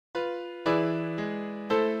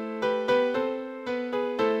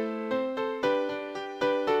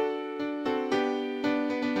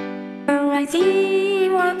lazy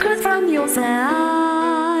workers from your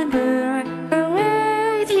suburb,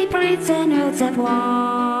 lazy prisoners of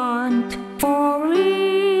want, for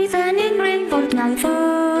reasoning revolt now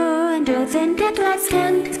thunders and at last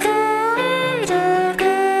and scourge of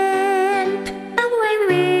Kent. Away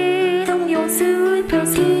with all your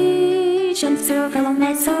superstitions, circle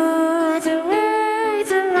methods, erase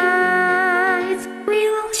the lies.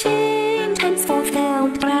 We'll change henceforth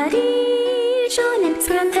without tradition and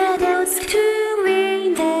spend the doubts to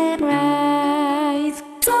win the prize.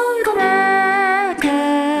 So go back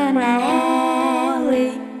and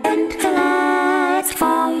rally, and the last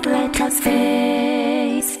fight let us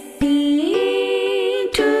face. The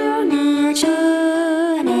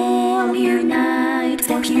Internationale unites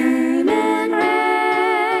the human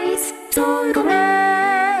race. So go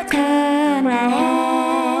back and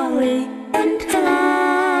rally, and the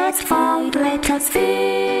last fight let us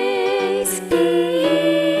face.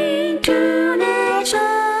 The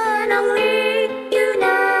Internationale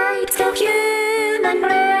unites the human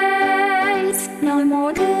race. No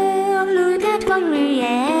more deluded by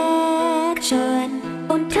reaction.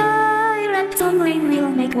 On tyrants only will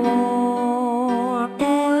make war.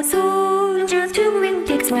 The soldiers too will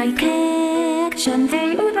take strike action.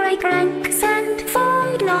 They will break ranks and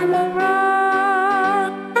fight no more.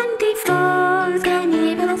 And if those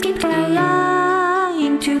cannibals keep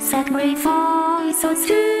trying to sacrifice us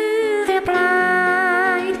to their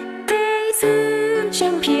pride, they soon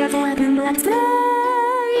shall hear the bullets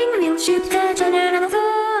flying. We'll shoot the generals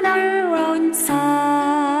on our own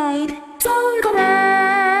side. So go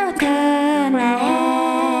back and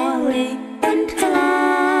rally, and the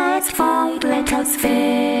last fight let us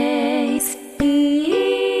face. The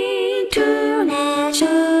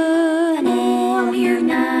Internationale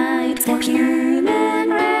unites the human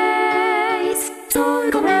race. So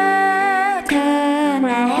go back and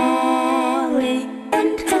rally,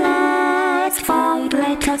 and the last fight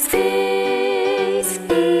let us face.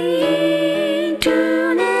 The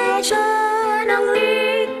Internationale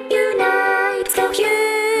unites the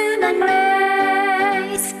human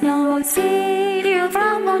race. No savior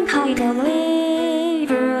from on high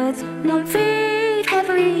delivers, no faith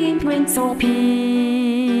heavy imprints or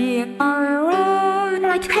peer. Our own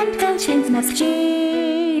right hand the chains must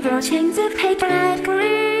shiver, chains of hatred,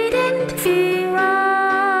 greed and fear.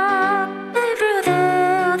 Ever the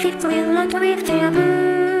thieves will land with their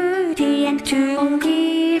booty, and to all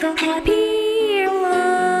give a happy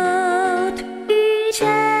lot. Each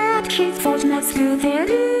at his fortunes do their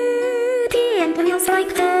duty, and will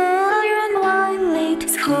strike the iron while it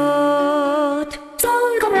is hot. So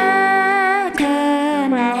go back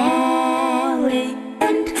and rally,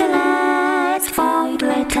 and the last fight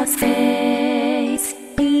let us face.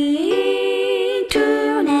 The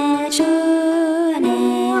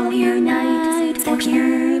Internationale unites the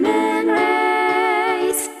human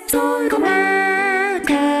race. So go back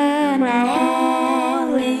and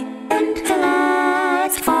rally, and the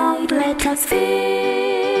last fight let us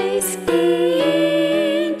face.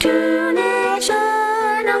 The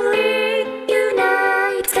Internationale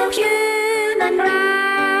unites the human race.